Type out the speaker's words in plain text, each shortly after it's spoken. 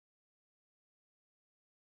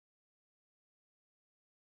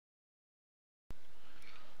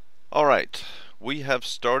Alright, we have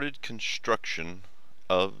started construction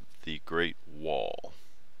of the Great Wall,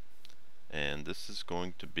 and this is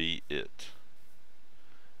going to be it.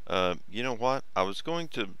 You know what? I was going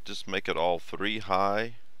to just make it all 3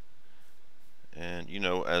 high, and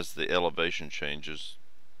as the elevation changes,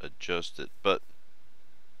 adjust it, but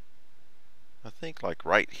I think like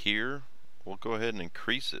right here, we'll go ahead and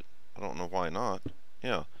increase it. I don't know why not.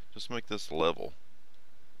 Yeah, just make this level.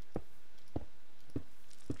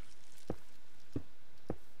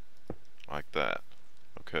 Like that.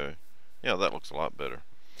 Okay. Yeah, that looks a lot better.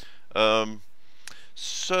 Um,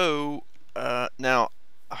 so, now,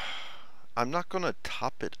 I'm not going to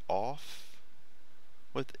top it off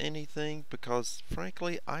with anything because,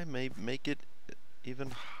 frankly, I may make it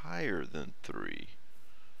even higher than 3.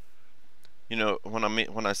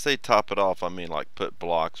 When I say top it off, I mean like put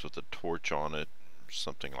blocks with a torch on it, or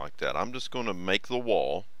something like that. I'm just going to make the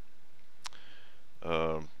wall,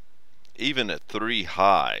 even at 3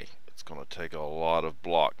 high. It's going to take a lot of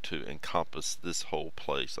block to encompass this whole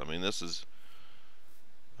place. I mean, this is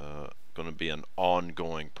going to be an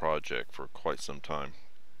ongoing project for quite some time.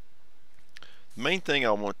 The main thing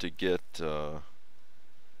I want to get, the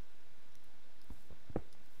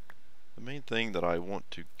main thing that I want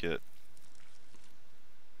to get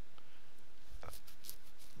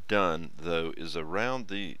done though is around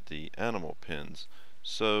the animal pens.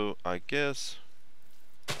 So I guess,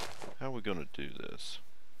 how are we going to do this?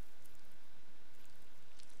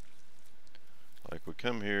 Like we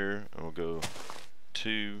come here and we'll go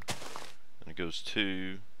 2, and it goes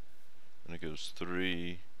 2, and it goes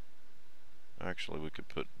 3. Actually, we could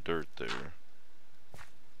put dirt there.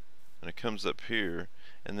 And it comes up here,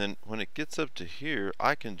 and then when it gets up to here,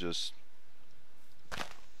 I can just,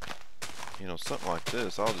 something like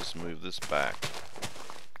this, I'll just move this back.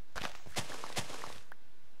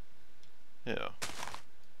 Yeah.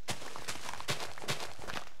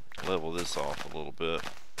 Level this off a little bit.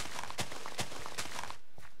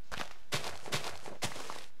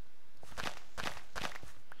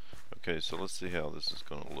 Okay, so let's see how this is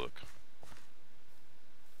going to look.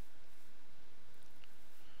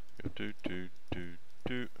 Do do do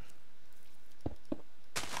do.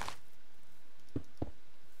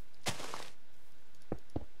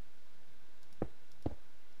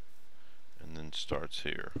 And then starts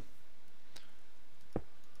here.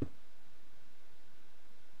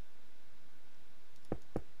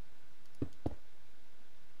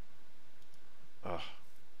 Ugh,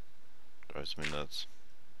 drives me nuts.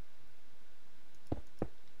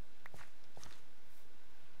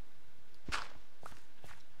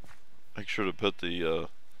 Make sure to put the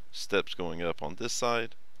steps going up on this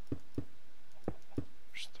side.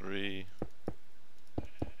 There's 3.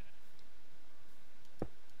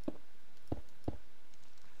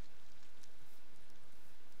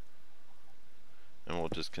 And we'll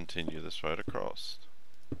just continue this right across.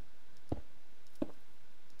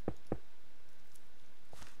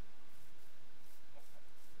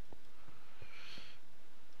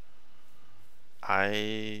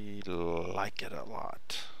 I like it a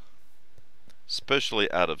lot,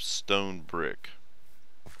 especially out of stone brick.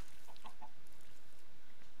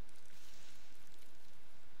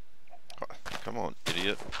 Come on,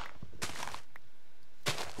 idiot.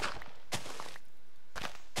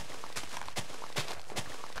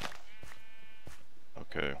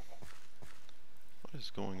 Okay. What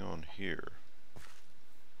is going on here? Are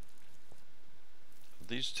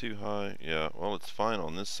these too high? Yeah, well, it's fine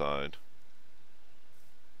on this side.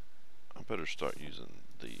 I better start using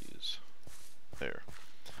these. There.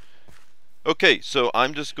 Okay, so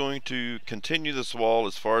I'm just going to continue this wall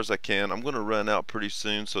as far as I can. I'm going to run out pretty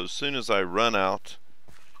soon, so as soon as I run out,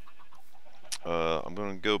 I'm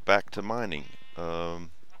going to go back to mining, and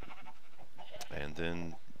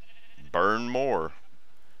then burn more.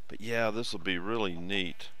 But yeah, this will be really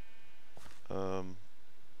neat. There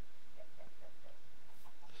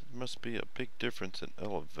must be a big difference in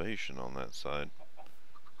elevation on that side.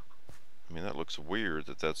 I mean, that looks weird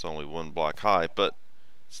that that's only 1 block high, but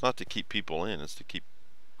it's not to keep people in, it's to keep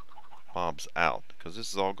mobs out, because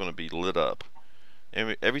this is all going to be lit up.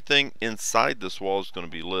 Everything inside this wall is going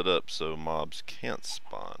to be lit up so mobs can't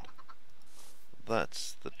spawn.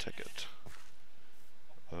 That's the ticket.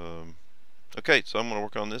 Okay, so I'm going to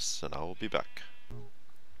work on this and I will be back.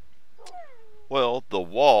 Well, the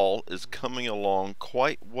wall is coming along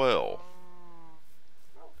quite well.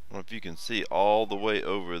 I don't know if you can see all the way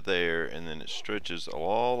over there, and then it stretches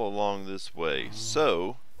all along this way.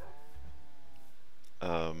 So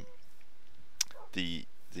the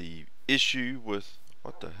issue with,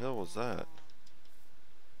 what the hell was that?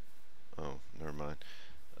 Oh, never mind.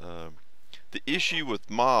 The issue with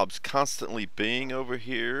mobs constantly being over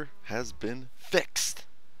here has been fixed.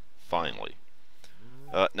 Finally.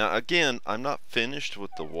 Now again, I'm not finished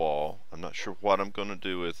with the wall. I'm not sure what I'm going to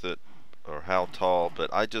do with it or how tall,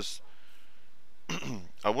 but I just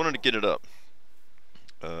I wanted to get it up.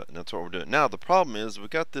 And that's what we're doing. Now the problem is we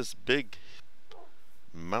got this big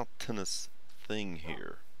mountainous thing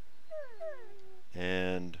here.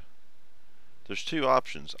 And there's two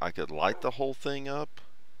options. I could light the whole thing up,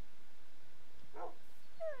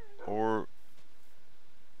 or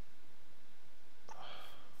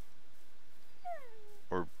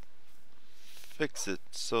fix it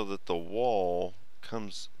so that the wall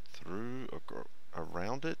comes through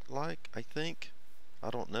around it, like, I think. I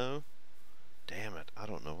don't know. Damn it, I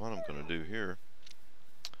don't know what I'm gonna do here.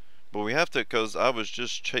 But we have to, because I was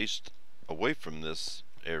just chased away from this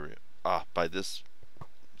area. By this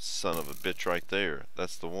son of a bitch right there.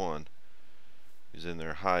 That's the one. He's in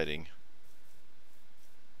there hiding.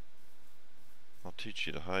 I'll teach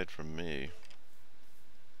you to hide from me.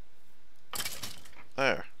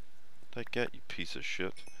 There. Take that, you piece of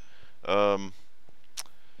shit.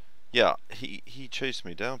 Yeah, he chased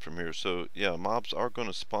me down from here. So yeah, mobs are going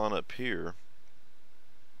to spawn up here.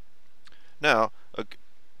 Now,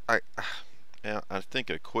 I think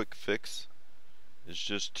a quick fix is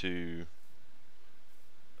just to,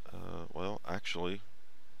 well, actually,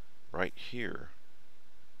 right here,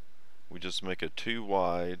 we just make a 2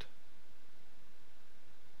 wide.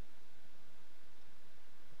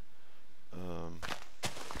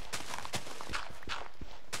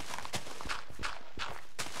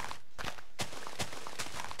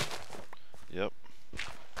 Yep.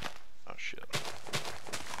 Oh shit.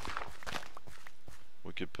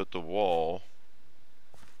 We could put the wall.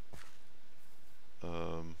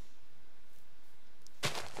 Go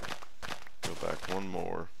back one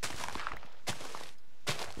more.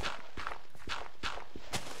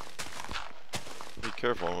 Be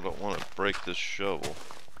careful, I don't want to break this shovel,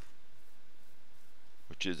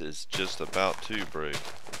 which is just about to break.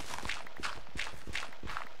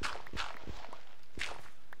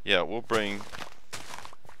 Yeah, we'll bring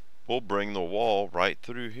the wall right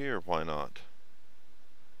through here. Why not?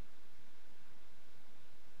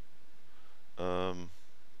 Where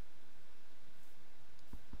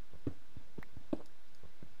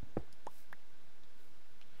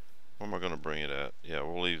am I going to bring it at? Yeah,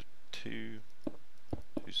 we'll leave two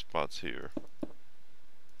spots here.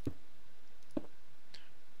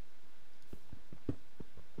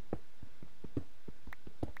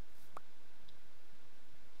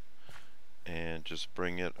 And just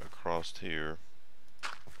bring it across here.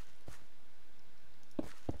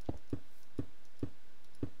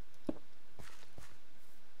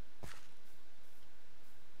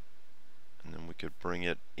 And then we could bring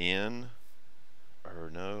it in, or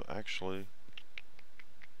no, actually,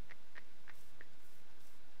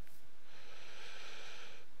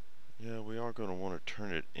 yeah, we are going to want to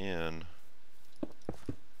turn it in.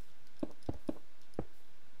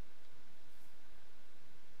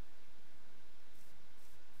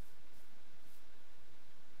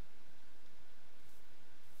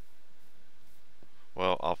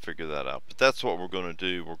 Well, I'll figure that out. But that's what we're going to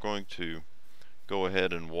do. We're going to go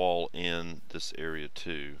ahead and wall in this area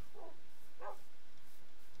too.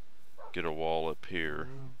 Get a wall up here.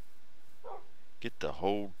 Get the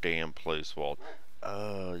whole damn place walled.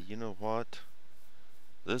 You know what?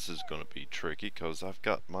 This is going to be tricky because I've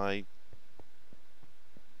got my...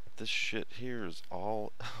 This shit here is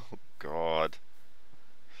all... Oh, God.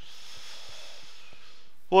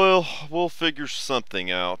 Well, we'll figure something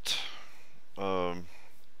out.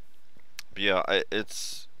 Yeah,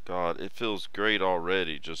 it's... God, it feels great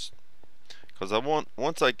already, just... Because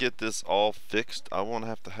once I get this all fixed, I won't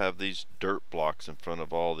have to have these dirt blocks in front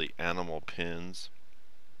of all the animal pens.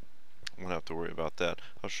 I won't have to worry about that.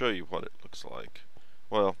 I'll show you what it looks like.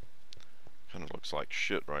 Well, kind of looks like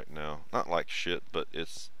shit right now. Not like shit, but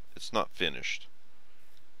it's not finished.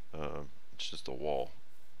 It's just a wall.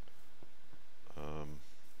 But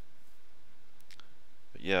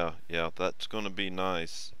yeah, that's going to be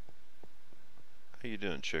nice. How you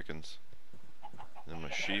doing, chickens? And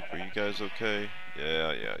my sheep, are you guys okay?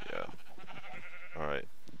 Yeah. Alright.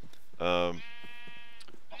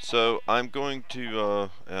 So I'm going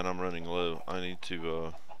to, and I'm running low. I need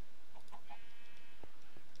to,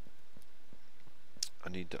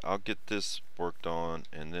 I'll get this worked on,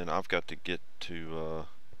 and then I've got to get to,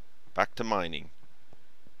 back to mining.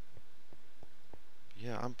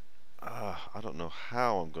 Yeah, I don't know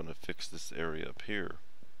how I'm going to fix this area up here.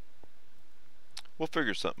 We'll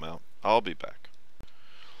figure something out. I'll be back.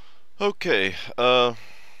 Okay,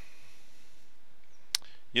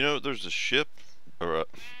 You know, there's a ship, or a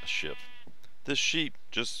ship. This sheep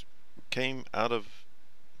just came out of,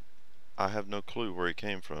 I have no clue where he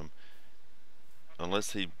came from.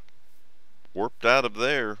 Unless he warped out of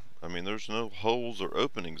there. I mean, there's no holes or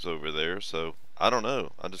openings over there, so I don't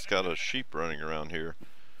know. I just got a sheep running around here.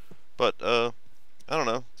 But, I don't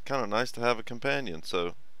know. It's kind of nice to have a companion,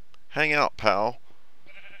 so hang out, pal.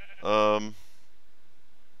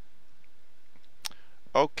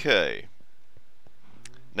 Okay.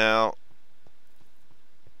 Now,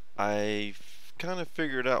 I've kind of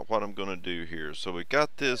figured out what I'm going to do here. So we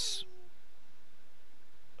got this.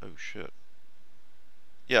 Oh, shit.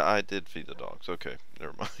 Yeah, I did feed the dogs. Okay,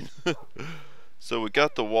 never mind. So we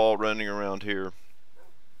got the wall running around here.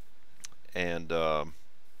 And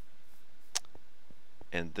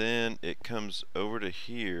then it comes over to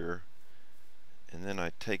here. And then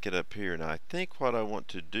I take it up here. Now, I think what I want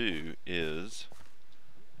to do is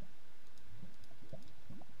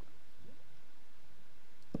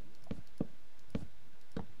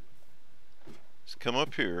come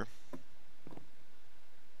up here.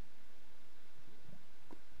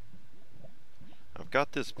 I've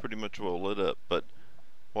got this pretty much well lit up, but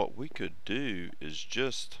what we could do is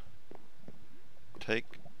just take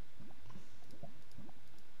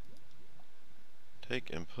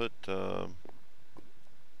and put a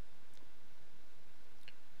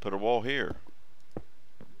wall here.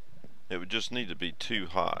 It would just need to be too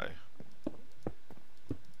high,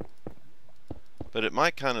 but it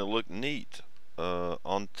might kind of look neat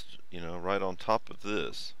on right on top of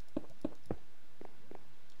this.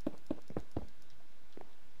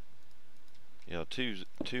 Yeah, too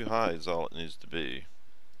high is all it needs to be.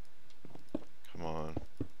 Come on.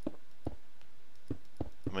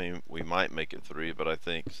 I mean, we might make it 3, but I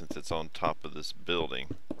think since it's on top of this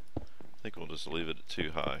building, I think we'll just leave it at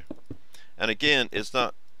too high. And again, it's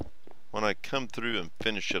not, when I come through and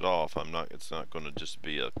finish it off, it's not going to just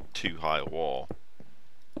be a too high wall.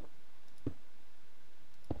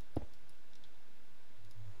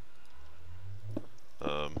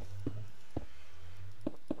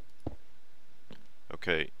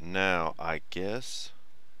 Okay, now I guess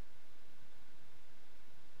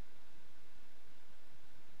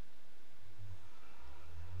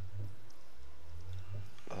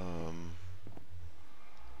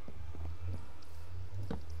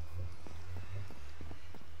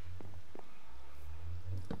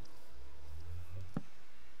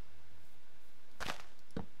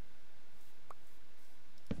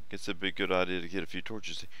guess it'd be a good idea to get a few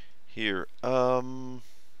torches here. Okay,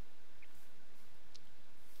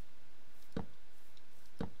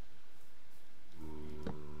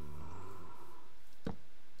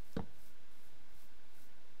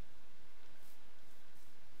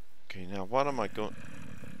 now what am I going...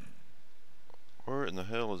 Where in the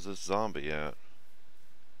hell is this zombie at?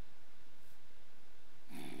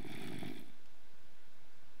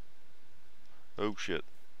 Oh shit.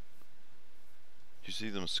 You see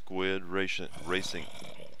them squid racing?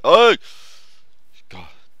 Oh! God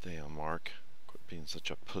damn, Mark. Quit being such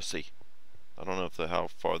a pussy. I don't know how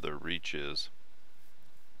far their reach is.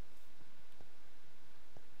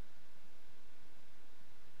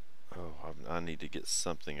 Oh, I need to get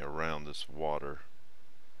something around this water.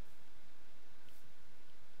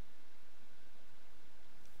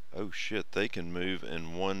 Oh shit, they can move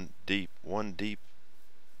in one deep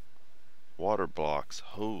water blocks.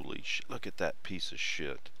 Holy shit, look at that piece of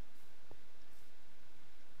shit.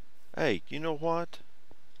 Hey, you know what?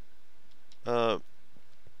 Well,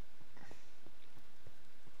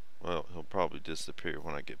 he'll probably disappear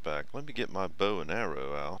when I get back. Let me get my bow and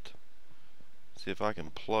arrow out. See if I can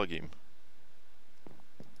plug him.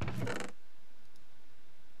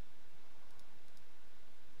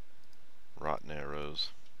 Rotten arrows.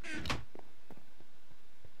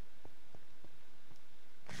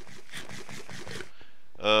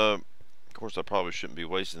 Of course, I probably shouldn't be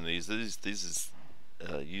wasting these.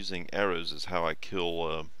 Using arrows is how I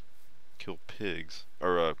kill pigs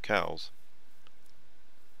or cows.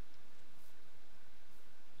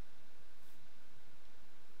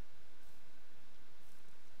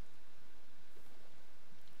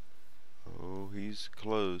 Oh, he's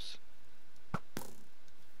close.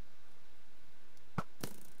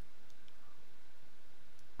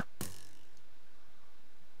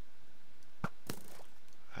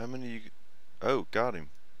 How many you... Oh, got him.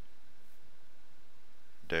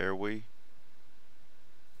 Dare we?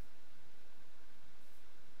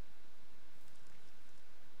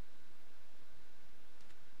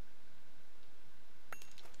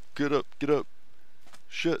 Get up, get up.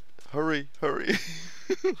 Shit, hurry, hurry.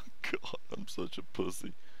 God, I'm such a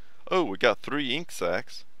pussy. Oh, we got 3 ink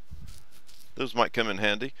sacs. Those might come in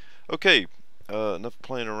handy. Okay, enough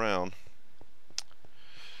playing around.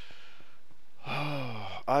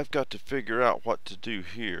 I've got to figure out what to do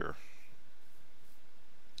here.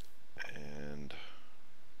 And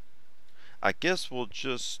I guess we'll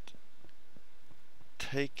just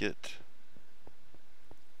take it.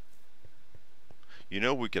 You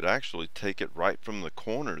know, we could actually take it right from the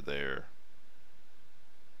corner there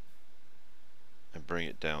and bring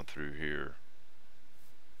it down through here.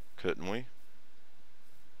 Couldn't we?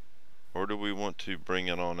 Or do we want to bring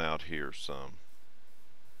it on out here some?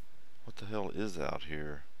 What the hell is out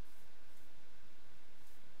here?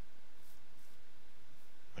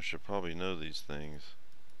 I should probably know these things.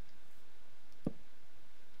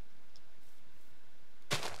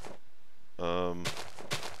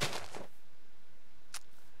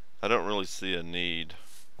 I don't really see a need.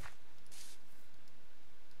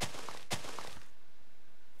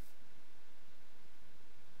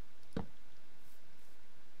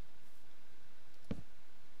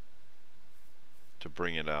 To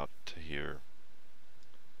bring it out to here.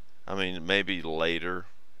 I mean, maybe later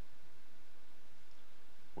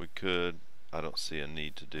we could. I don't see a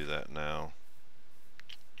need to do that now.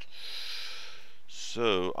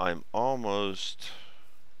 So I'm almost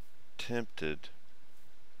tempted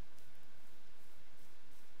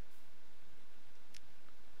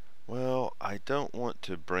well, I don't want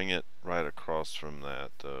to bring it right across from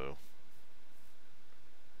that though.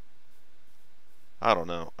 I don't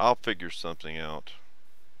know. I'll figure something out.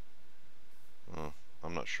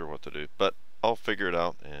 I'm not sure what to do, but I'll figure it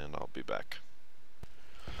out and I'll be back.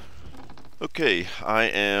 Okay, I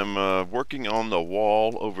am working on the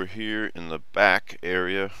wall over here in the back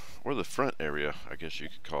area, or the front area, I guess you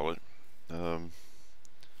could call it.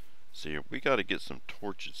 See, we got to get some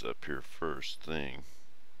torches up here first thing.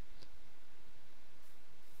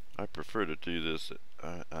 I prefer to do this,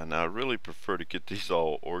 and I really prefer to get these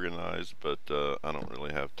all organized, but I don't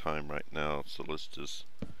really have time right now, so let's just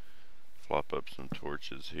flop up some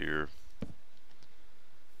torches here,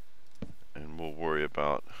 and we'll worry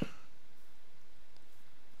about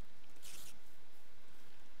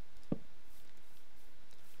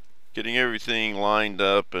getting everything lined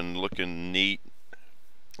up and looking neat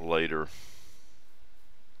later.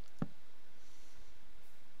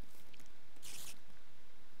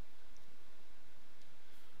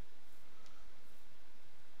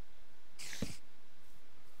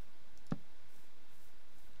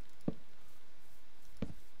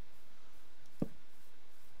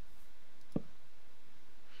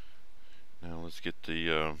 Now let's get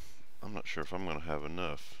the, I'm not sure if I'm going to have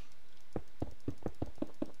enough.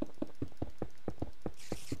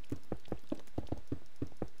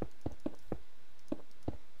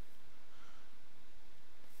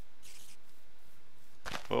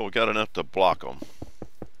 Well, we got enough to block them.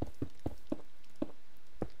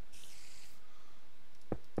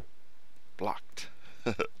 Blocked.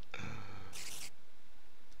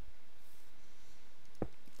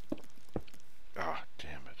 Ah,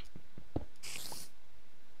 damn it.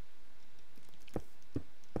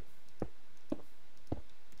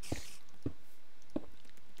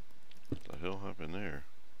 What the hell happened there?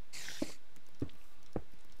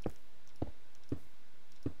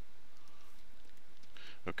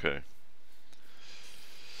 Okay.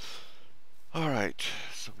 Alright,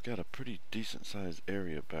 so we got a pretty decent sized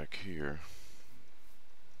area back here.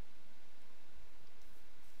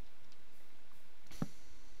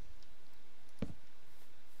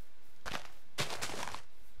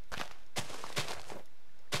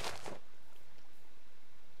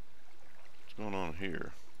 What's going on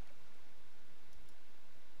here?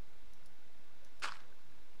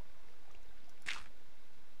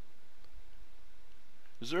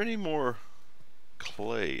 Is there any more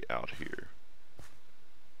clay out here?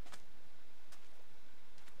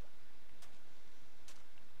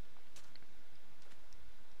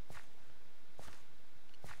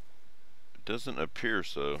 It doesn't appear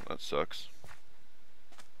so. That sucks.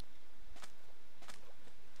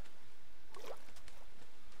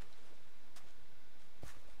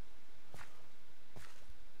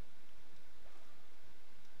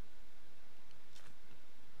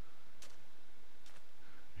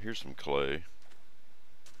 Here's some clay.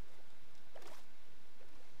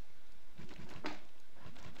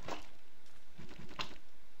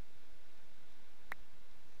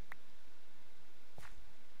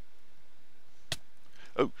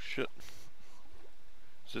 Oh shit.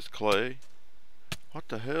 Is this clay? What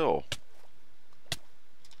the hell?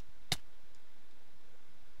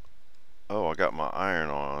 Oh, I got my iron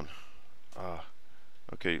on.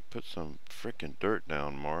 Okay, put some frickin' dirt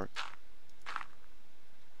down, Mark.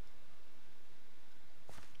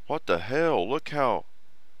 What the hell? Look how...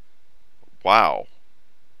 Wow.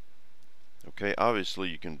 Okay, obviously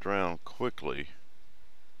you can drown quickly.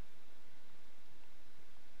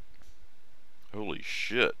 Holy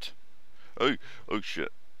shit. Oh, oh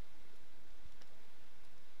shit.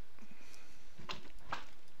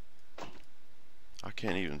 I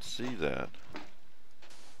can't even see that.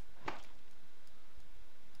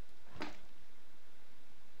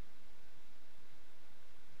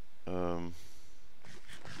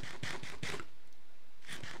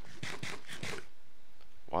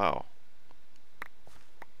 Wow.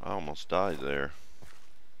 I almost died there.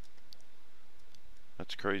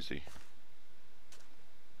 That's crazy.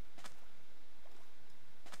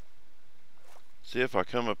 See, if I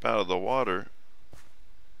come up out of the water.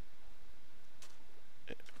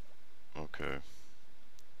 Okay.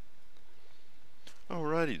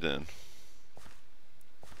 Alrighty then.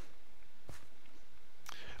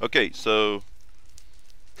 Okay, so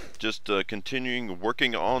just continuing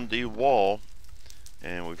working on the wall,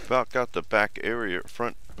 and we've about got the back area,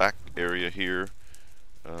 front back area here.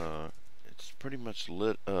 It's pretty much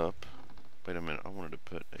lit up. Wait a minute, I wanted to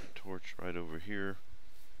put a torch right over here.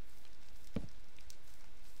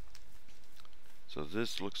 So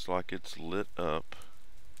this looks like it's lit up,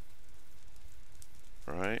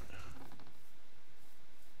 right?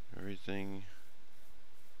 Everything.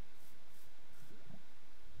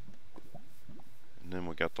 And then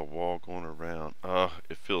we got the wall going around.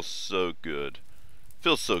 It feels so good.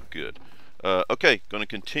 Feels so good. Okay, going to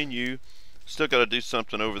continue. Still got to do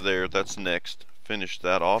something over there. That's next. Finish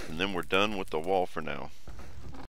that off, and then we're done with the wall for now.